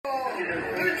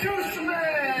The juice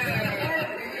man!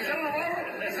 Is that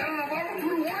Narravo? Is that Narravo 2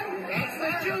 to 1? That's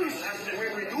the juice! That's the way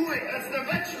we do it. That's the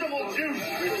vegetable juice.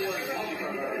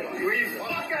 We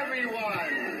fuck everyone.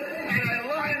 And I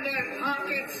line their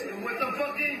pockets with the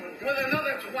bookie with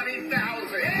another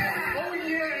 20,000. Yeah. Oh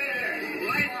yeah!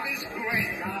 Life is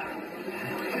great.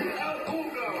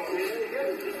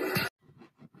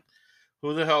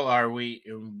 Who the hell are we,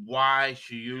 and why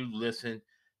should you listen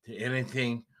to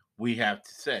anything we have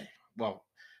to say? Well,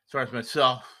 as far as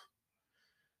myself,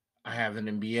 I have an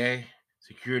MBA,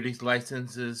 securities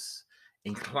licenses,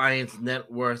 and clients'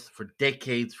 net worth for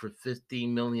decades for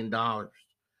 $15 million.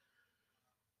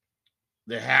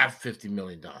 They have $50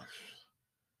 million.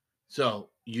 So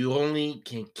you only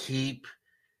can keep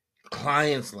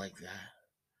clients like that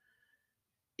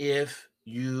if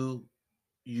you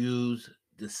use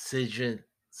decision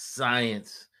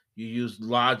science, you use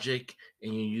logic,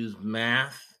 and you use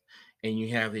math, and you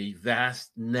have a vast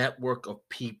network of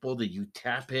people that you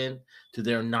tap in to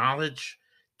their knowledge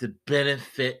to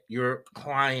benefit your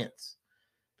clients.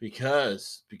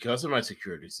 Because of my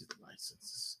securities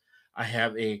licenses, I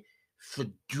have a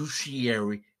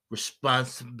fiduciary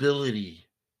responsibility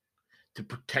to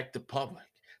protect the public.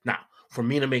 Now, for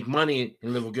me to make money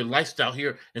and live a good lifestyle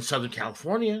here in Southern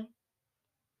California,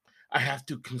 I have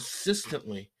to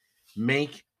consistently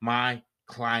make my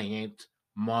client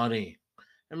money.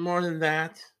 And more than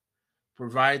that,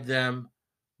 provide them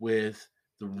with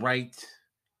the right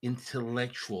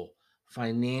intellectual,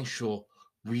 financial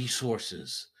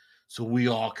resources so we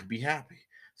all could be happy.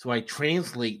 So I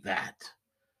translate that,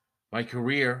 my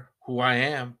career, who I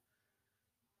am,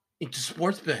 into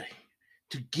sports betting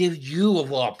to give you,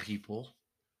 of all people,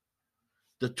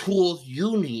 the tools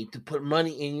you need to put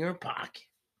money in your pocket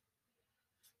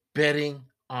betting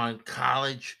on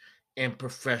college and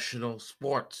professional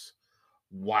sports.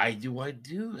 Why do I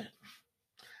do it?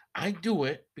 I do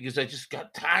it because I just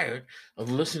got tired of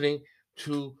listening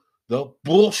to the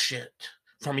bullshit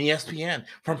from ESPN,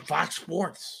 from Fox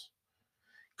Sports.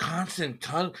 Constant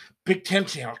ton, Big Ten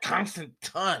channel, constant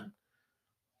ton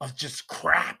of just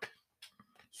crap.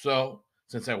 So,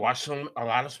 since I watch a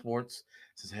lot of sports,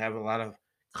 since I have a lot of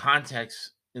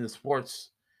contacts in the sports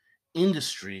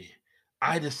industry,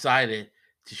 I decided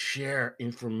to share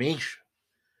information.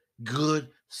 Good,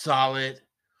 solid.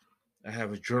 I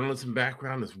have a journalism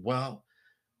background as well.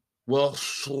 Well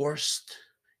sourced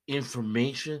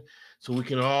information so we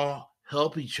can all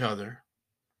help each other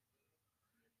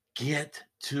get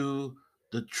to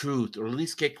the truth, or at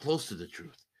least get close to the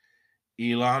truth.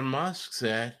 Elon Musk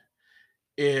said,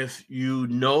 if you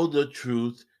know the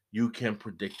truth, you can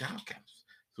predict outcomes.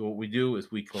 So what we do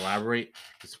is we collaborate.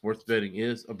 The sports betting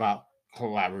is about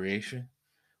collaboration.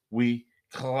 We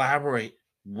collaborate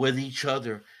with each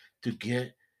other to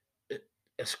get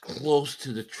as close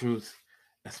to the truth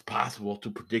as possible to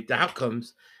predict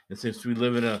outcomes. And since we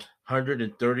live in a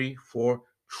 $134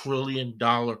 trillion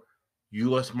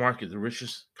U.S. market, the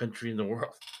richest country in the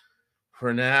world,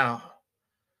 for now,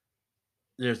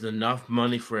 there's enough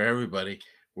money for everybody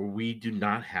where we do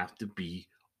not have to be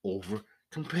over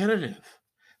competitive.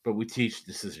 But we teach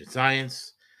decision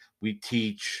science. We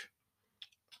teach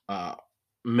uh,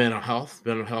 mental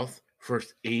health,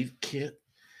 first aid kit.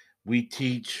 We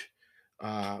teach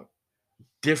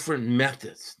different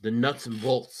methods, the nuts and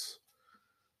bolts,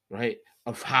 right,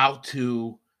 of how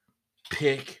to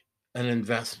pick an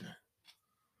investment,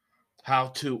 how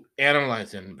to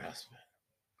analyze an investment,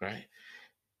 right?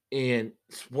 And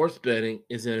sports betting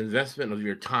is an investment of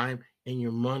your time and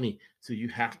your money. So you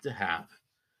have to have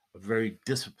a very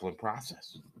disciplined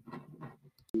process.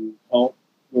 Help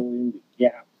fill in the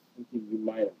gaps, something you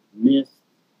might have missed,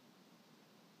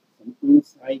 some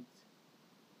insight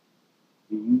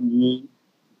that you need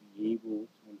to be able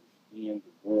to understand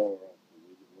the world, the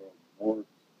way the world works,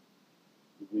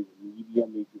 the way the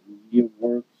major media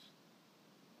works,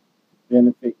 to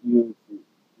benefit you, to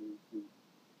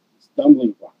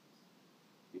stumbling blocks.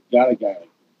 You've got a guy like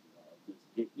this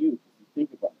to get you. If you think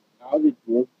about it, how did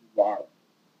Jorge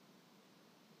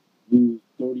lose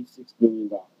 $36 million?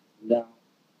 Now,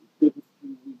 he took a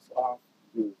few weeks off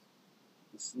because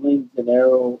the slings and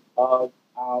arrow of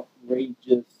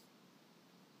outrageous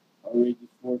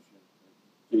fortune,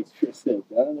 as Shakespeare said,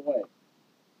 got in the way.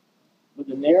 But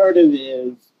the narrative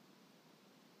is,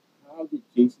 how did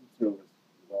Jason Service,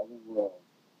 with all the world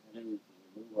and everything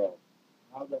in the world,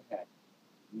 how the heck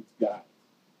these guys,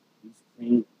 these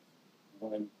trainers,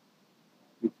 when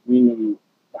between them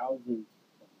thousands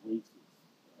of races,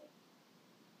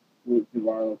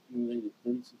 Narravo accumulated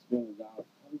 $36 million. How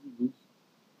did he lose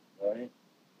it? Right?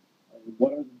 And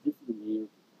what are the different layers?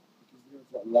 Because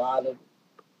there's a lot of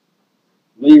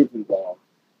layers involved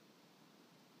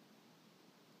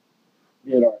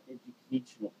that are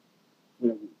educational for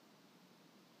everyone.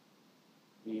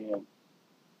 And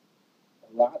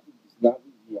a lot of it's not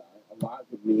the a lot of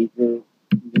the major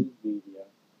news media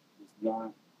does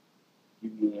not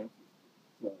give you answers.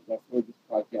 So that's what this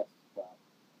podcast is about.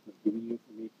 Just giving you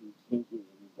information you can't get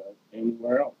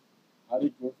anywhere else. How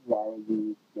did Jorge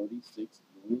lose $36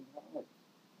 million?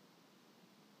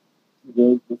 For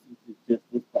those listening to just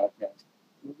this podcast,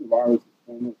 Jorge is a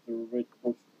former thoroughbred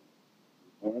horse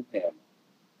trainer, born in Panama.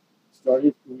 Started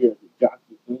his career as a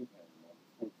jockey in Panama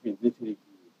before transitioning to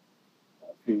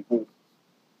training horses.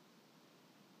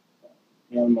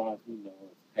 Panama, as we know,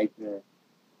 is hyper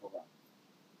corrupt.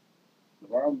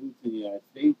 Narravo moved to the United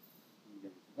States in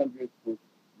the 1800s,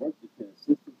 worked as an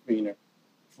assistant trainer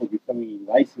before becoming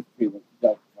a licensed trainer in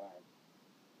 2005.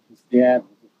 His dad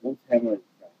was a full-timer at the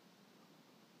track.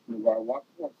 Narravo walked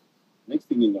horses. Next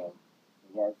thing you know,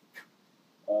 Narravo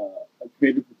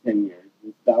traded for 10 years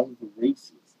with thousands of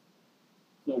races.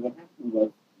 So what happened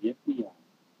was the FBI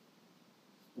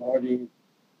started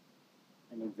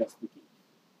an investigation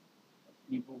of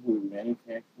people who were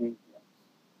manufacturing drugs,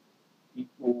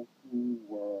 people who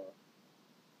were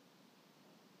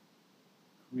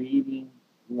creating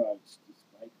drugs to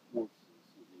spike horses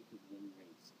so they could win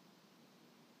races.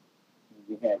 And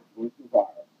we had Jorge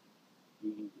Narravo,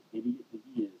 being the idiot that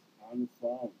he is, on the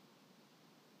phone,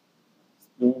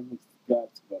 spilling his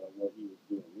guts about what he was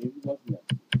doing. Maybe it wasn't that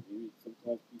stupid. Maybe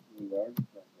sometimes people in the art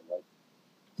depressed are like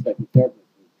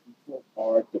psychotherapists. When people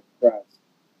are depressed,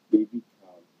 they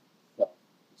become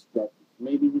self-destructive.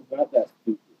 Maybe he's not that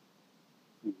stupid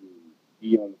to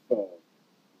be on the phone.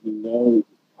 He knows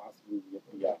it's possibly the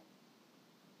FBI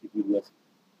if you listen.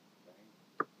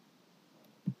 Right?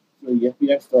 So the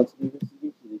FBI starts an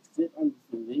investigation. They sit on this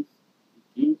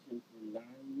investigation for 9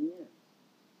 years.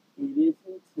 It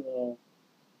isn't until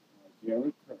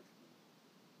Jared Kushner,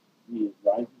 the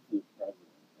advisor to the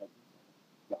president at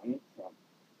the time, Donald Trump,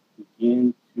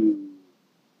 began to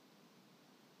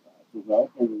develop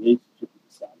a relationship with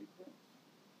the Saudi prince.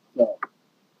 So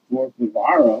Jorge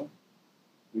Narravo,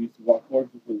 who used to walk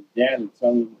horses with his dad and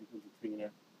suddenly becomes a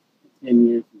trainer in 10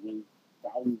 years to win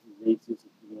thousands of races,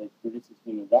 accumulate $36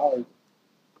 million,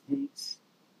 takes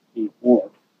a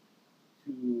horse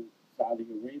to Saudi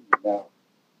Arabia. Now,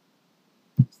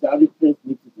 Saudi prince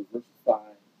needs to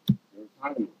diversify their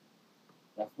economy.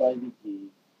 That's why they gave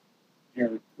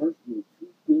Jared Kushner $2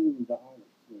 billion to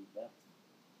invest.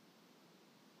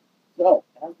 So,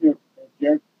 after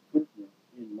Jared Kushner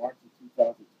in March of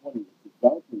 2020 was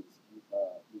developing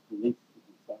this relationship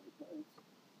with Saudi prince,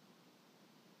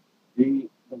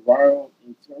 the royal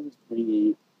in service bring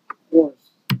a horse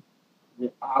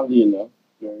that, oddly enough,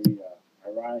 very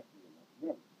ironically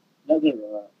enough, another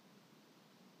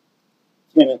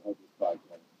tenet of this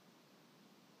podcast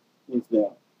is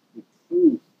that the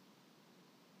truth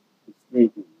is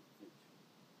strengthening the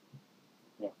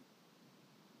picture.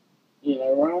 Yeah. And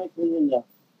ironically enough,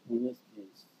 in this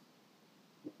case,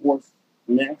 the horse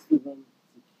maximum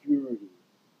security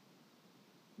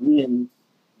wins,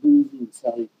 losing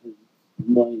Saudi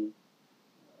money.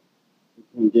 The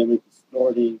pandemic is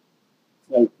starting.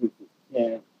 Saudi Prince was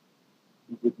cash.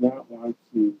 He did not want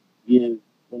to give $20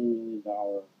 million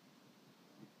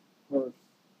purse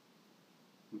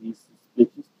to these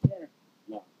suspicious characters.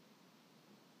 Now,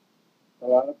 a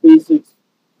lot of basics,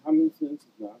 common sense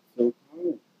is not so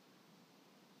common.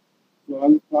 So on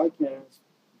this podcast,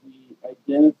 we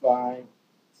identify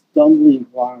stumbling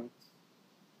blocks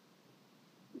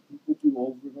that people do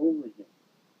over and over again.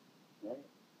 Right?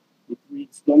 They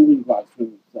create stumbling blocks for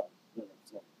themselves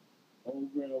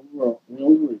over and over and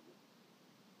over again.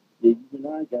 That you and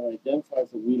I got to identify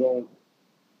so we don't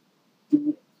do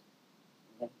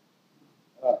it.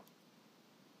 Right?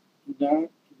 Do not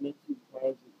commit two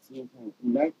crimes at the same time. Do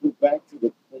not go back to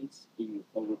the place that you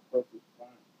call the perfect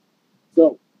crime.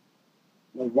 So,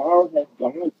 Narravo had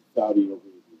gone to Saudi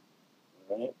Arabia,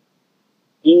 right?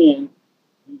 And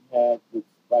he had the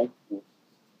spike forces.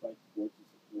 Spike forces,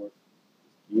 of course,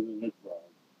 is given a drug,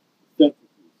 a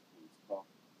centrifuge case called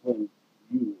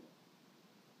clenbuterol.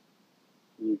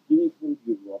 So they're giving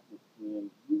clenbuterol because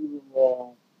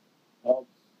clenbuterol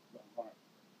helps the heart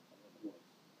of the horse,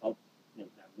 helps him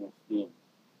have more stamina.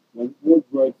 There's more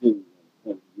drugs in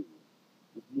clenbuterol.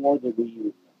 It's more than we even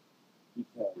know.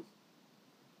 Because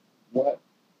what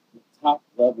the top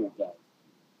level does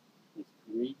is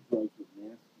create drugs with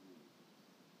mass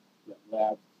that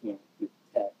labs can't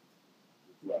detect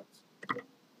the drugs.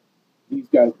 These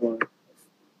guys weren't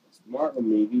smart, or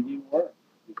maybe they were,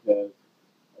 because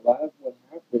a lot of what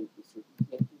happened, the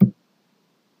circumstances,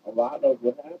 a lot of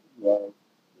what happened was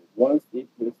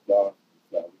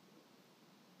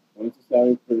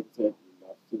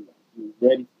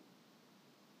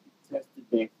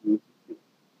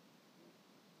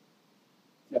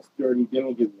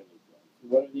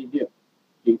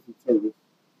basic service.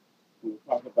 We'll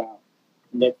talk about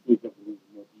next week, I believe,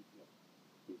 in more detail.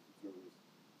 Basic service,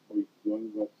 or you can go on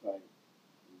the website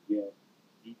and get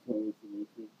detailed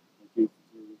information on basic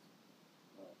service.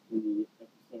 In the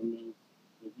episode notes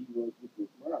that he was with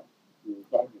Narravo, we were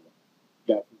talking about.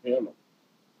 Got from Panama.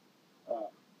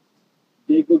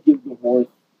 They go give the horse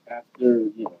after,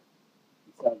 the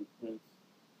Saudi prince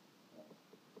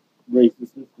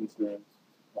raises his concerns.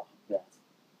 Podcast.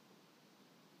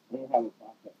 I don't have a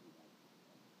podcast about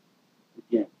it.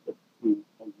 Again, to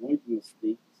avoid the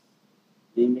mistakes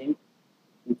they make,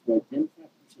 and to identify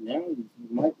personalities you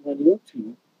might run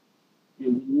into,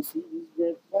 and when you see these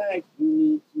red flags, you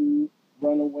need to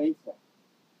run away from.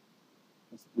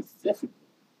 And specifically,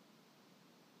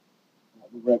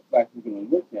 the red flag we're going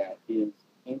to look at is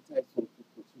antisocial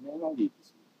personality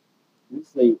disorder. This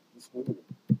is a disorder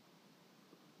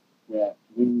that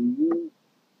when you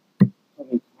come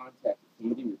in contact with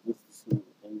somebody with this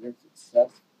disorder and they're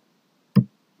successful,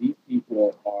 these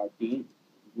people are dangerous.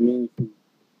 You mean you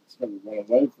sort of run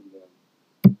away from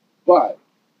them, but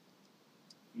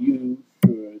you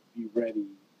should be ready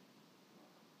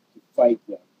to fight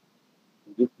them.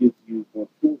 And this gives you more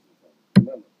tools.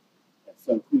 Remember, that's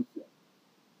some truth there.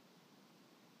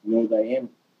 No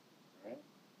diameter. Right?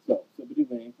 So somebody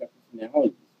with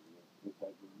anti-personality disorder is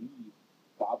like the lead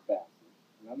Bob Bassett,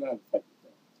 and I'm not a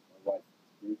psychotherapist. My wife is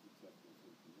very successful in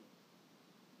her career.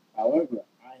 However,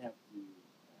 I have to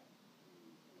have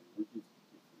an emergency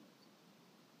kit for myself.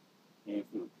 And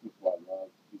for the people I love,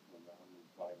 people around me,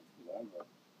 clients, whoever,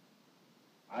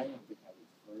 I have to have a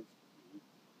first aid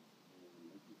and an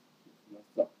emergency kit for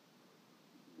myself.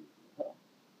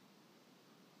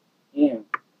 And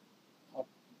help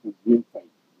people win fight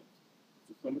against it.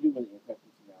 So somebody with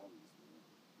anti-personality disorder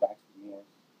lacks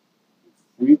remorse, and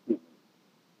frequently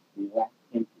they lack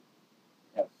empathy,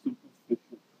 they have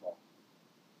superficial thought,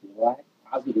 they lack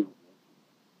positive emotions,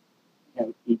 they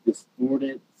have a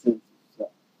distorted sense of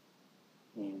self,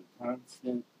 and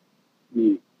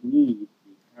need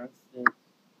a constant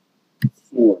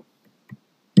source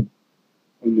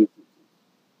of nutrition.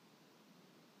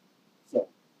 So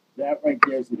that right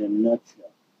there is in a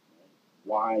nutshell, right?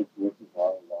 Why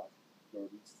Jorge lost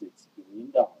 $36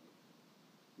 billion.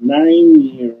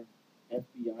 9-year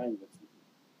FBI investigation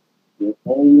that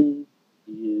only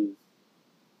is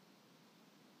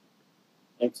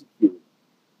executed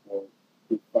or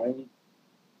they finally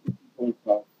put people in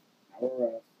cuffs, have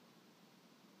arrest,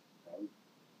 right?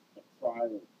 A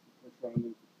trial, pressure on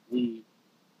them to plead,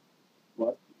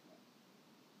 but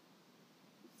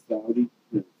the Saudi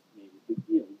prince made a big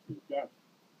deal to the judge.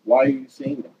 Why are you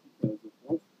saying that? Because the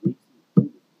horse racing industry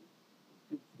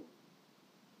is controlled.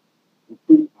 It's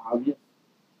pretty obvious.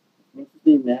 As much as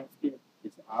they mask it,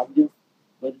 it's obvious,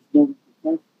 but it's no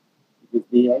repercussion because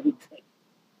they are the judge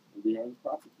and they are the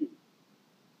prosecutor.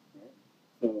 Right?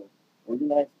 So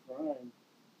organized crime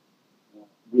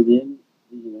within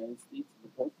the United States and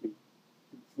the country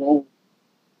control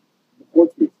the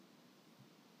horse racing.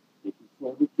 They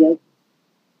control the judges.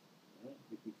 Right?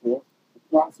 They control the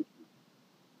prosecutor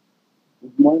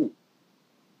with money.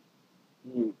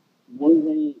 And one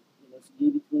way, it's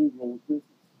an 80-20 rule of business.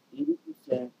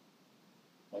 80%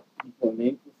 of people in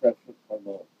any profession are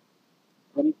low.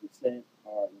 20%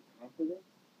 are incompetent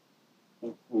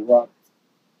or corrupt.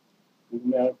 It doesn't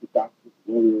matter if you're doctors,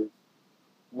 lawyers,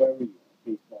 whoever you are,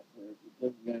 baseball players, it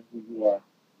doesn't matter who you are, you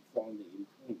fall in the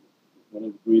 80-20 rule. One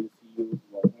of the greatest CEOs of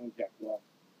our time, Jack Welch,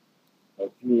 of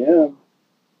GM,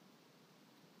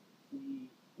 he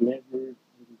measured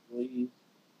his employees,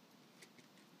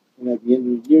 and at the end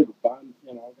of the year, the bottom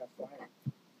 10 all got fired.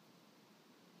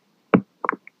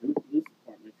 Every police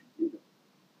department should do that.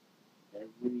 The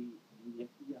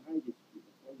FBI gets to do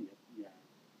that. Before the FBI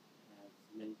has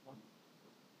many problems.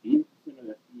 80% of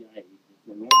FBI agents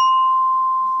are normal.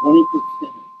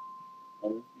 20%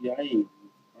 of FBI agents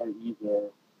are either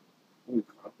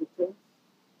incompetent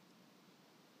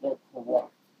or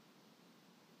corrupt.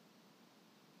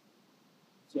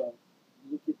 So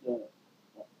look at the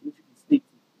Michigan State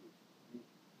situation.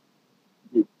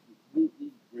 It completely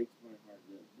breaks my heart.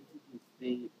 The Michigan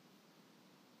State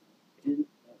didn't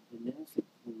NASA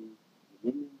between the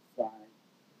women's side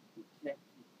who kept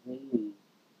complaining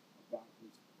about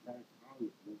this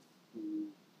gynecologist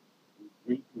who was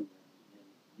raping them and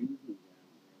using them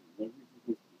and leveraging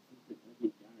his position as a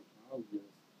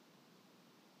gynecologist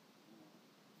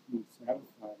to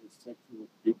satisfy his sexual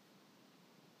addiction.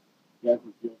 He got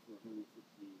in jail for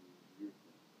 150 years.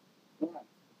 But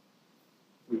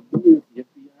for years, the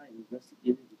FBI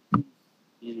investigated the case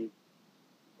in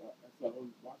as I was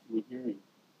watching the hearing.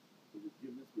 The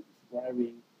witness was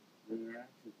describing their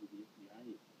interactions with the FBI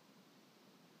agent.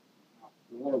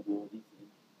 horrible these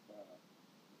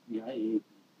FBI agents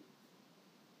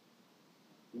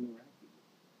interacted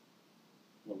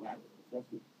with the lack of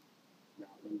professionalism.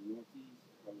 Now, in the Northeast,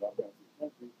 or the outside of the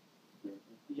country, there are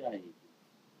FBI agents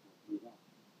working it out.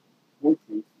 Horse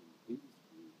racing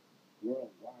industry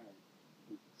worldwide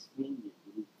is trillion,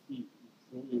 with a T,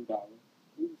 $1 trillion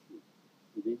industry.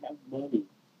 So they have money to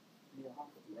pay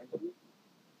off the right people.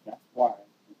 That's why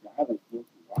the guy like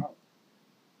Jorge, wow,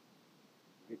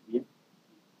 right here,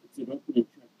 it's an open and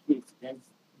shut case against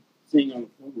saying on the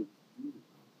phone with the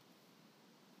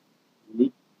and they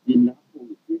did not pull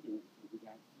the trigger until they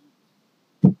got heat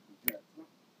and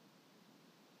Trump.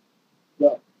 So,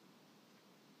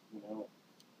 you know,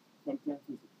 sometimes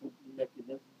it's a coping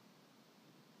mechanism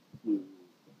to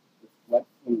deflect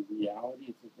from reality,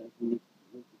 and sometimes we need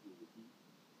to look at the heat.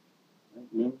 Right?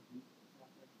 Remember, heat is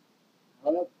not right.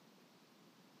 However,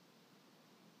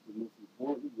 the most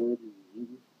important word in the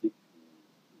English dictionary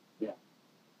is death.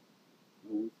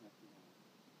 You always have to have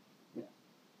death.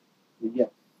 So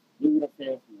yes, live in a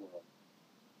fantasy world.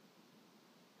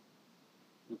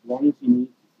 As long as you need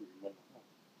to so you run the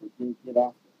house. But then get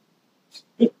off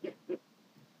there.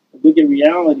 Look at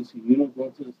reality so you don't go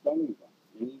into the stumbling block.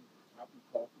 Any happy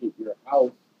coffee at your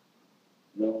house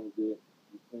know that you're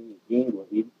playing a game where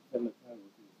 80% of the time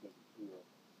this is going to be cool.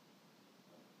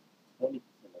 20% of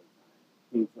the time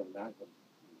things are not going to be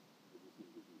cool. This is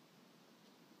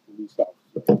the police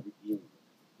officer you're dealing with.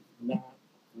 It's not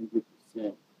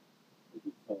 100%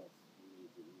 because you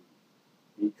need to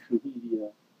read. Major media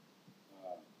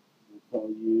will tell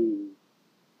you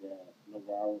that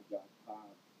Narravo got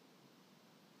caught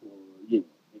for,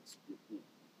 extra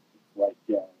things, like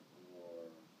that,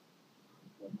 or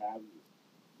what have you.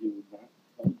 They would not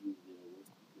tell you that it was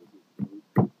because of rape.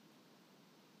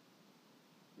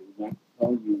 They would not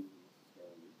tell you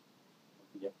necessarily of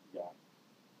the FBI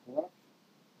corruption.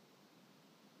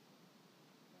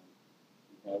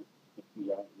 We have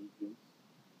FBI agents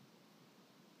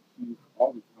accused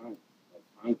all the time by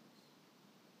Congress.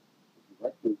 The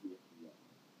director of the FBI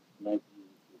might be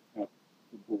into account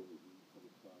to bully from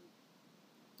some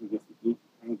investigation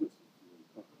Congress is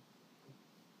doing.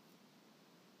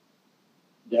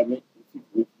 That makes the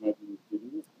situation might be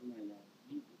legitimate, it might not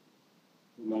be.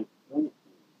 It might point to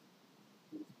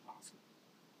it is possible.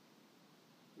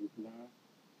 There's not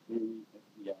very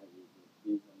FBI agent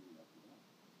is on the FBI.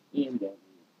 And that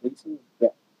when you're placing a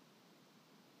bet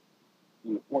in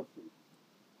the horse racing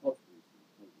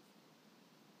industry,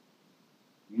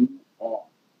 you are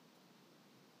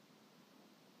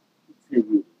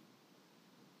contributing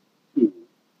to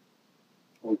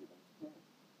organized crime.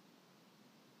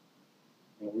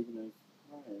 And organized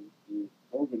crime is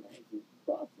organizing the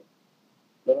process.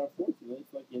 But unfortunately,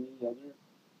 it's like any other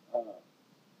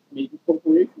major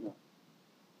corporation out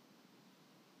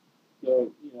there. So,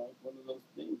 it's one of those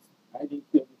things. I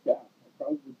didn't kill the cow. I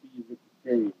probably would be a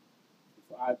vegetarian if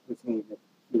I personally had to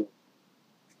kill.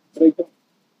 But I don't.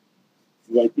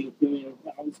 Do I think killing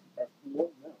cows are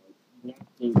cool? No. I do not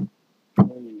think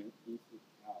killing an innocent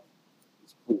cow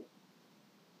is cool.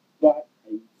 But I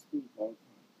sleep all the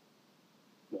time.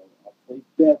 So I'll place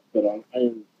bets, but I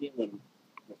understand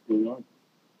what's going on.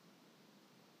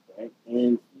 Right? And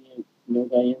I understand,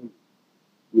 Diane,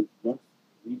 with much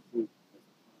research as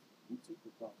possible. Research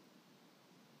is possible.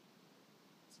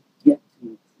 To get to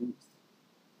the truth.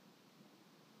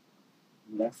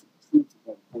 And that's the truth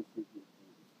about the horse racing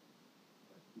industry.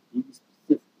 To be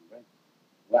specific, right?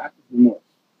 Lack of remorse,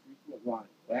 frequent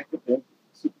lying, lack of empathy,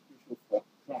 superficial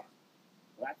trauma,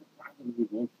 lack of positive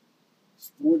emotion,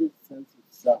 distorted sense of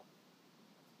self,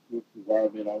 which is why I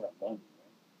made all that money,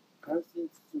 right?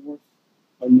 Constant source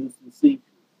of new sensations.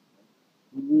 Right?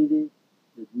 We needed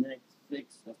the next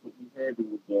fix. That's what we heard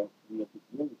in the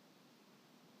beginning.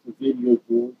 The video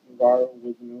Jorge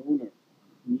was an owner.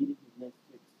 He needed his next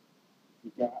fix. He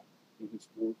got in his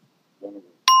horse run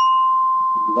away.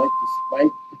 He liked to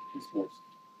spike his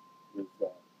horses with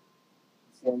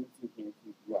performance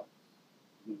enhancing drugs.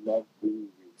 He loved winning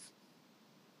races.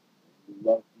 He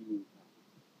loved being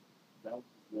confident. That was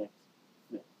his next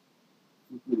thing.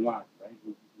 He could lie, right? He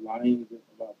was lying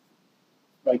about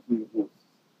spiking the horses.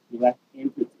 He lacked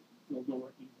empathy. He killed over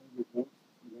 800 horses.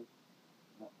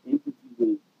 Empathy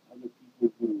with other people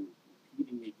who were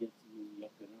competing against him in the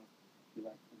up and up. He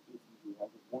lacked empathy with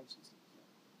other horses.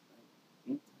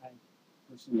 Right?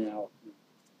 Anti-personality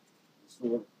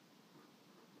disorder.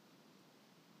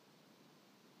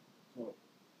 So,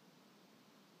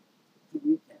 to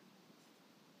recap,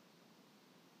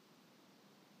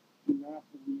 do not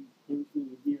believe anything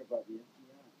you hear about the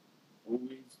FBI.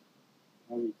 Always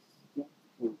have a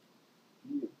skeptical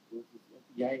view versus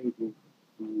FBI agents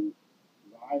who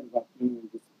lied about being on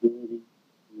disability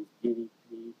and is getting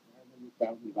paid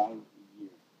 $500,000 a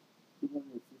year.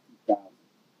 $250,000.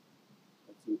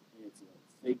 It's a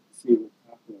fake to say we're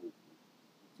talking over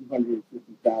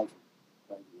 $250,000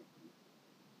 by the FBI.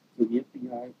 So the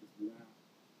FBI is not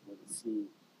what it seems.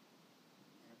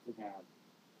 You have to have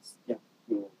a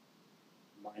skeptical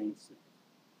mindset,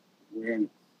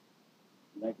 awareness.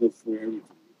 And that goes for everything.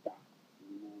 Your doctor,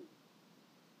 your lawyer,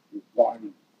 your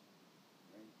body.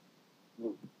 Right?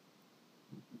 Look,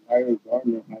 you hire a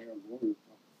gardener, hire a lawyer,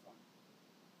 talk to fire.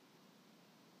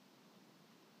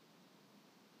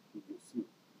 You'll see.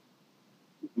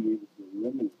 You'll be able to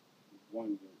eliminate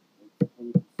one that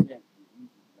 20% is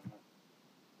usually not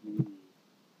in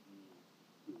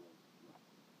the life.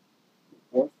 The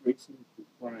horse racing to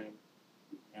crime,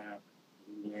 we have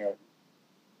a narrative.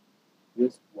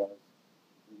 This was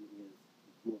and is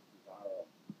the Jorge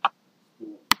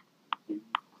story. They use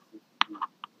specifically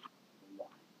the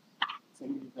lines.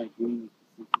 Somebody like me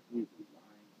specifically the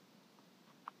lines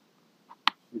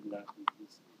should not be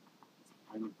listening. It's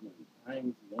time is money. Time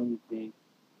is the only thing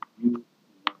you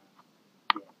cannot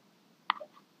get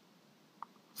back.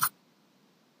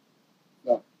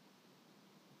 So,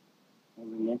 on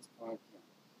the next podcast,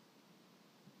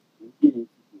 we'll get into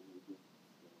the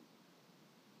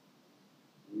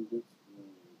Linda's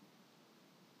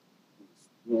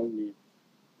exploded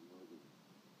murder.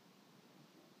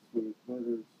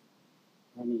 Murders,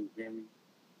 Honey and Berry,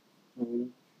 Tony,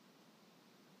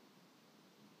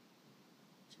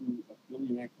 to a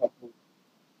billionaire couple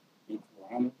in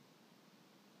Toronto.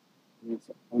 And it's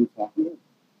unpopular.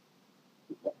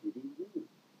 What did he do?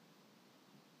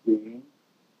 They created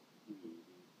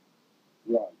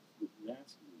drugs with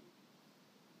mass media.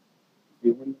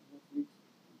 They were in the country.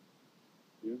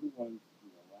 They're the ones in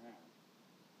the lab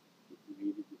that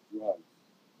created the drugs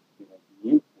that are the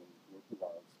endpoint work of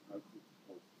ours, not just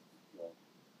courses to kill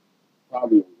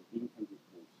probably over 800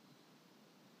 courses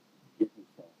to get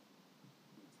themselves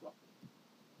in trouble.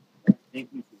 Thank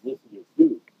you for listening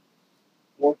to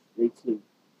Horse Racing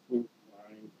True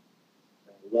Crime.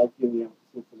 I love giving out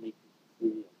this information for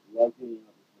free. I love giving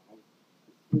out this knowledge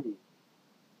for free.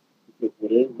 Because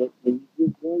whatever, when you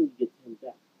give one, you get 10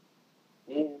 back.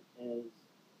 And as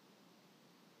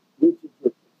Richard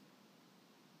Jorge,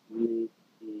 you make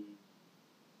a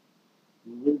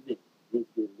living with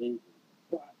your labor,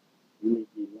 but you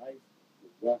make a life for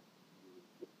what you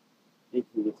do. Thank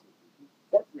you for listening to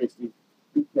Horse Racing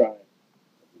True Crime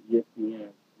at the ESPN,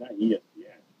 not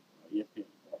ESPN, ESPN,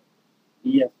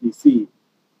 ESBC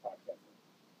podcast.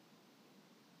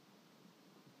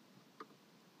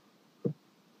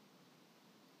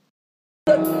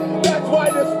 That's why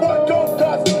this sport coat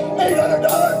costs $800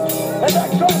 and that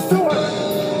costs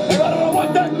 $200. And I don't know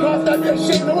what that costs. I'm just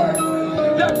ashamed to wear.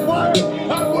 That's why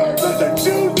I'm wearing the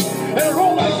shoes.